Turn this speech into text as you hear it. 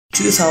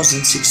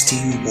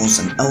2016 was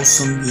an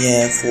awesome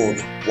year for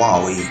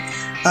Huawei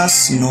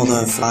as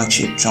another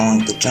flagship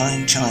joined the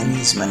giant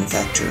Chinese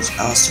manufacturer's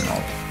arsenal,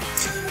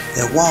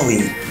 the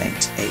Huawei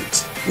Mate 8,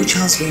 which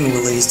has been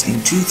released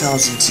in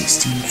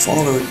 2016,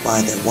 followed by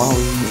the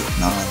Huawei Mate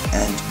 9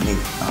 and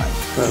Mate 9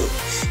 Pro,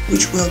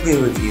 which will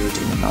be reviewed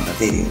in another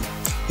video.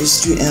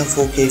 This is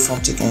 4K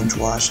from Tech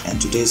Entourage,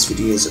 and today's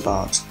video is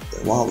about the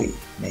Huawei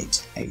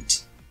Mate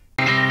 8.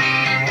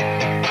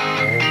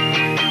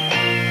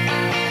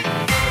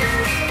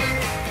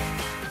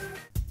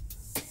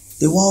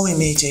 The Huawei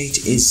Mate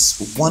 8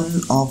 is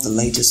one of the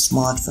latest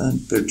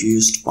smartphones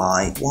produced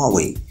by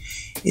Huawei.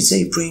 It's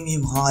a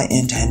premium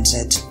high-end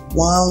handset.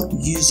 While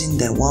using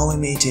the Huawei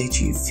Mate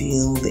 8, you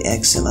feel the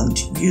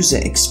excellent user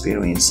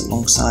experience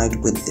alongside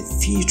with the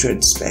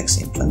featured specs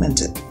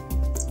implemented.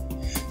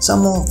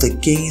 Some of the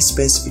key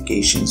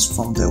specifications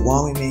from the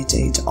Huawei Mate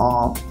 8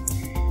 are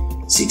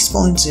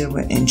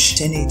 6.0-inch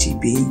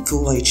 1080p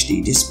Full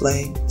HD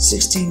display,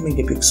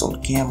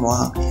 16-megapixel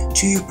camera,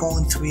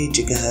 2.3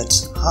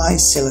 GHz high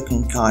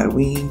silicon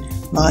Kirin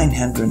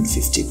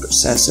 950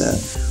 processor,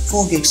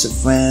 4 GB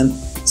of RAM,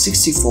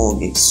 64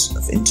 GB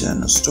of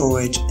internal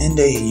storage, and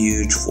a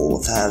huge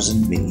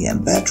 4000 mAh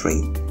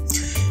battery.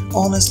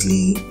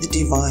 Honestly, the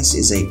device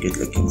is a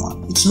good-looking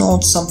one. It's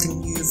not something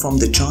new from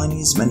the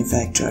Chinese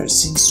manufacturer,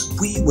 since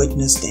we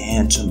witnessed the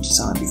hands-on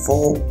design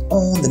before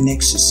on the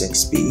NEXUS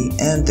XP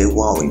and the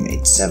Huawei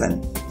Mate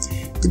 7.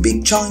 The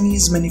big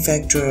Chinese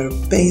manufacturer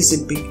pays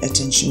a big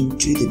attention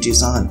to the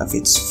design of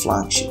its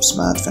flagship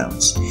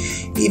smartphones.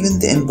 Even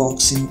the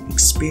unboxing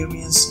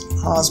experience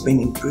has been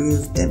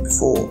improved than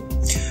before.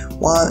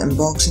 While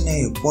unboxing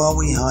a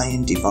Huawei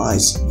high-end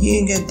device,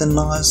 you get the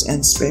nice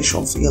and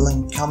special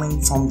feeling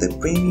coming from the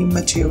premium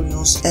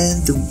materials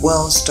and the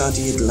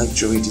well-studied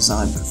luxury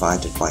design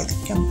provided by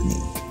the company.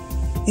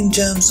 In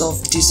terms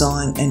of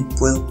design and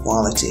build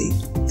quality,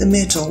 the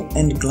metal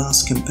and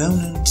glass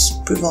components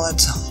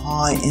provides a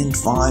high-end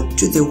vibe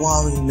to the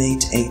Huawei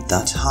Mate 8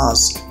 that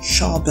has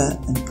sharper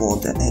and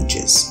broader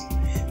edges.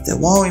 The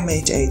Huawei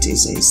Mate 8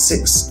 is a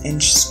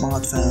 6-inch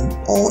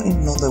smartphone, or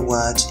in other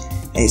words,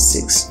 a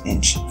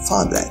 6-inch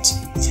phablet.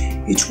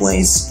 It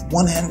weighs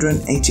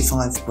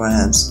 185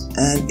 grams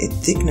and its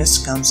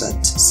thickness comes at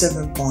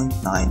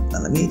 7.9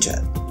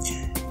 mm.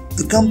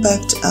 The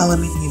compact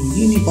aluminium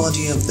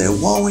unibody of the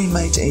Huawei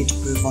Mate 8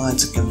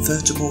 provides a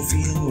comfortable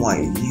feeling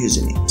while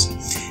using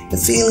it, a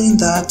feeling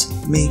that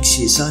makes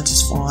you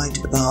satisfied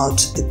about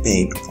the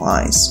paid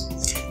price.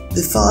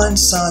 The fine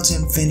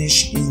satin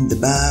finish in the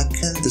back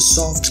and the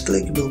soft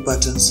clickable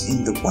buttons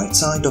in the right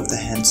side of the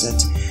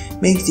handset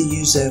make the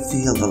user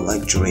feel the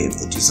luxury of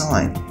the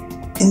design.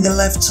 In the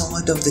left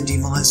side of the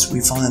device we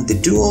find the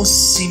dual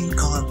SIM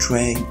card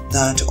tray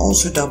that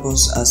also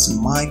doubles as a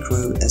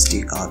micro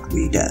SD card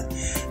reader.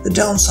 The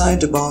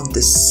downside about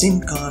the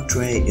SIM card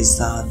tray is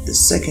that the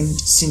second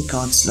SIM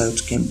card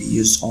slot can be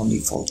used only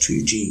for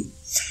 2G,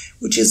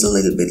 which is a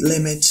little bit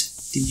limit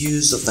the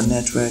use of the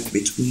network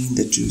between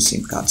the two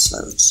SIM card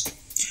slots.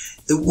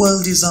 The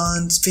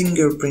well-designed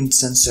fingerprint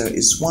sensor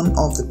is one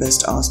of the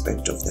best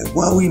aspects of the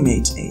Huawei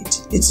Mate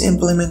 8. It's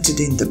implemented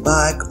in the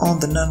back on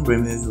the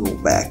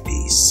non-removable back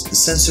piece. The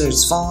sensor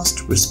is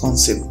fast,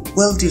 responsive,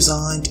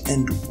 well-designed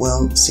and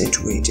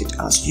well-situated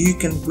as you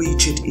can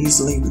reach it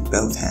easily with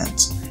both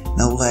hands.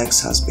 No lags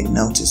has been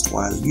noticed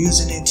while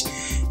using it,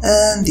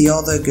 and the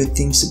other good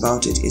things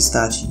about it is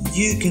that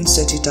you can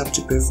set it up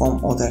to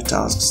perform other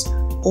tasks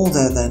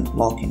other than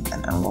locking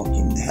and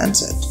unlocking the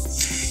handset.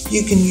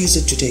 You can use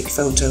it to take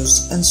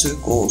photos, answer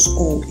calls,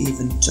 or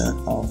even turn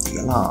off the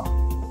alarm.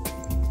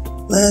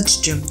 Let's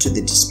jump to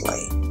the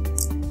display.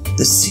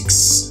 The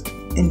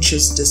 6-inch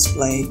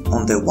display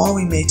on the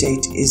Huawei Mate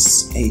 8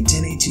 is a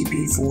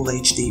 1080p Full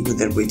HD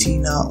with a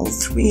retina of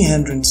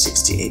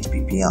 368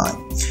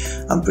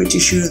 ppi. I'm pretty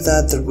sure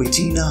that the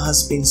retina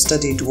has been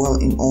studied well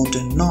in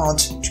order not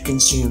to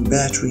consume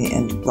battery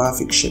and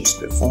graphic chips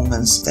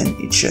performance than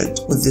it should.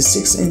 With the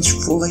 6-inch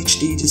Full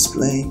HD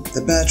display,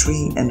 the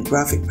battery and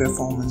graphic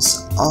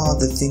performance are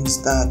the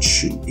things that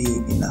should be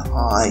in a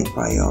high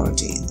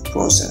priority in the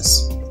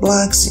process.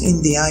 Blacks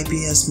in the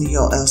IPS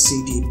Neo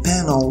LCD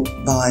panel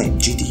by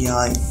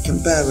GDI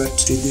compared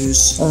to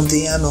those on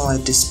the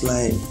AMOLED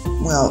display,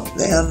 well,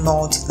 they are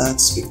not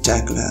that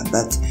spectacular,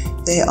 but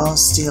they are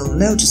still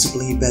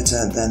noticeably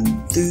better than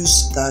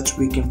those that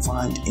we can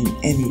find in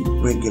any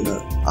regular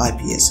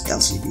IPS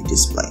LCD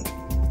display.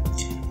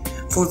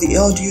 For the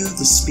audio,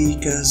 the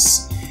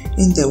speakers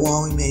in the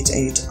Huawei Mate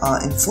 8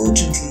 are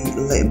unfortunately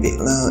a little bit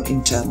low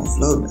in terms of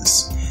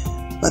loudness,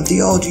 but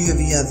the audio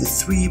via the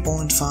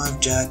 3.5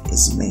 jack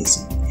is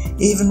amazing.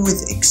 Even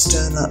with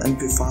external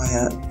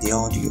amplifier, the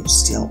audio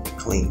is still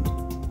clean.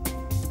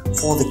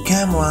 For the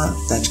camera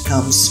that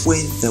comes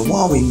with the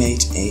Huawei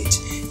Mate 8,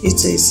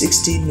 it's a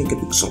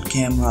 16-megapixel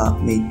camera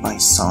made by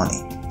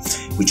Sony,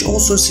 which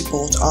also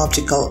supports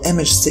optical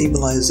image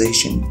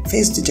stabilization,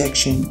 face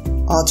detection,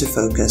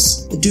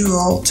 autofocus, a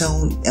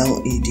dual-tone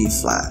LED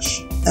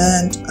flash.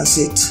 And as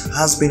it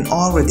has been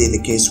already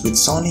the case with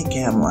Sony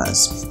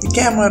cameras, the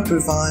camera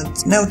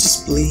provides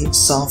noticeably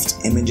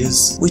soft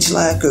images with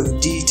lack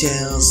of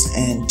details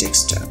and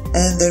texture,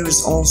 and there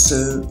is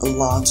also a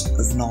lot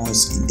of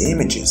noise in the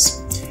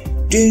images.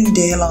 During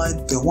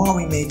daylight, the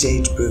Huawei Mate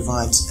 8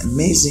 provides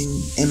amazing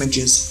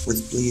images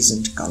with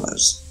pleasant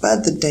colors,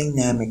 but the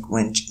dynamic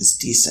range is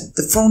decent.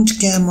 The front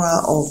camera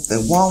of the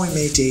Huawei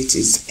Mate 8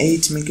 is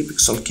 8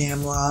 megapixel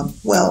camera.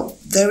 Well,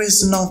 there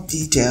is not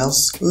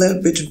details, a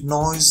little bit of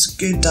noise,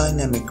 good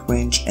dynamic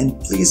range and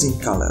pleasing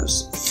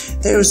colors.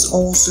 There is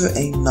also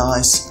a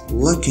nice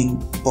looking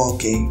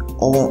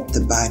bokeh or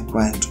the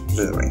background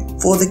blurring.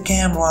 For the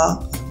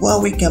camera,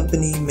 Huawei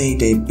company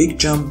made a big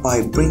jump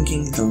by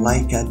bringing the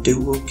Leica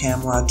dual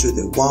camera to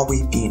the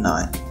Huawei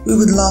P9. We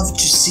would love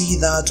to see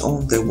that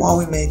on the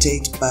Huawei Mate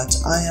 8, but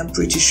I am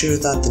pretty sure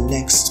that the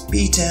next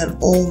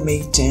P10 or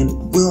Mate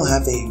 10 will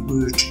have a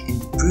huge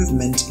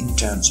improvement in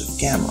terms of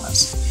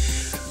cameras,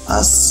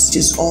 as it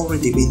has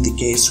already been the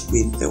case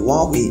with the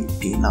Huawei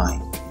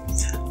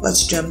P9.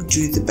 Let's jump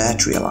to the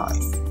battery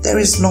life. There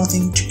is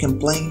nothing to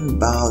complain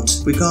about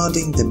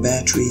regarding the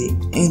battery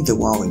in the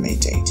Huawei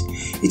Mate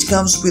 8. It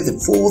comes with a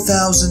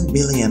 4000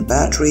 mAh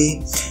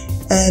battery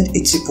and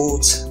it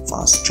supports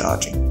fast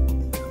charging.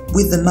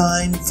 With the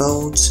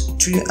 9V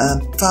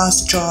 2A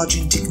fast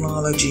charging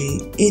technology,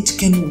 it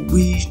can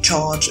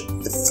recharge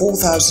the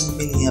 4000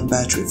 mAh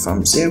battery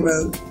from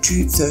 0 to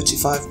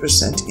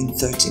 35% in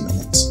 30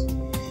 minutes.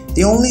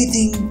 The only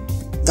thing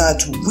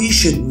that we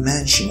should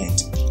mention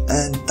it,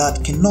 and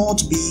that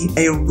cannot be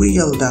a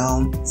real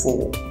down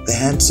for the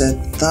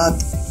handset,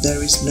 that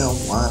there is no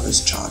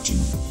wireless charging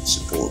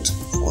support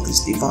for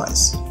this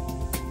device.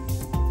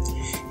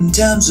 In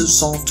terms of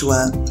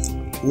software,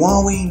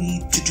 Huawei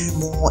need to do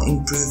more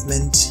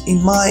improvement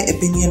in my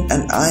opinion,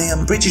 and I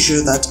am pretty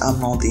sure that I'm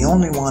not the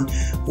only one.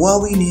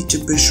 Huawei need to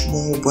push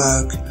more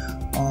work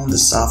on the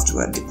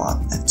software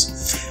department.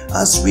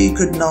 As we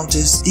could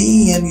notice,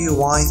 the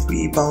EMUI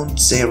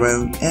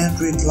 3.0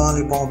 Android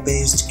Lollipop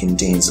based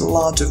contains a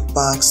lot of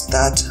bugs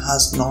that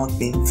has not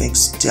been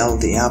fixed till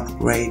the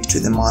upgrade to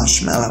the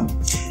Marshmallow.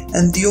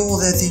 And the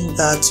other thing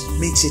that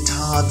makes it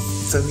hard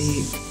for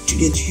me to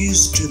get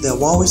used to the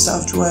Huawei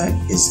software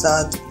is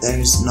that there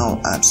is no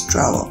apps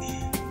drawer.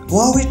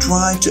 Huawei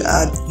tried to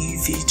add new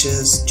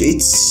features to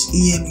its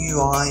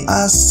EMUI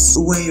as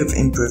a way of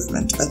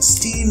improvement, but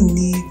still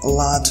need a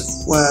lot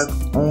of work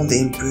on the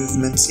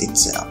improvements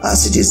itself,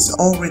 as it is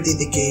already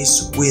the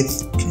case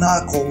with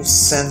knuckle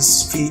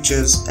sense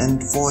features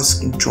and voice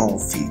control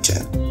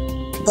feature.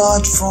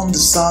 But from the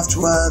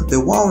software, the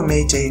Huawei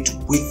Mate 8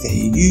 with a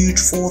huge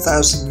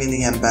 4000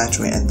 mAh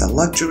battery and the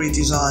luxury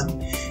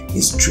design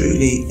is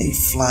truly a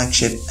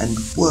flagship and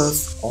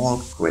worth all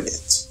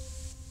credit.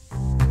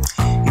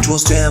 It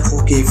was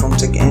 2M4K from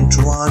Tech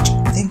Entourage.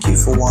 Thank you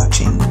for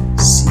watching.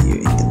 See you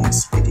in the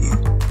next video.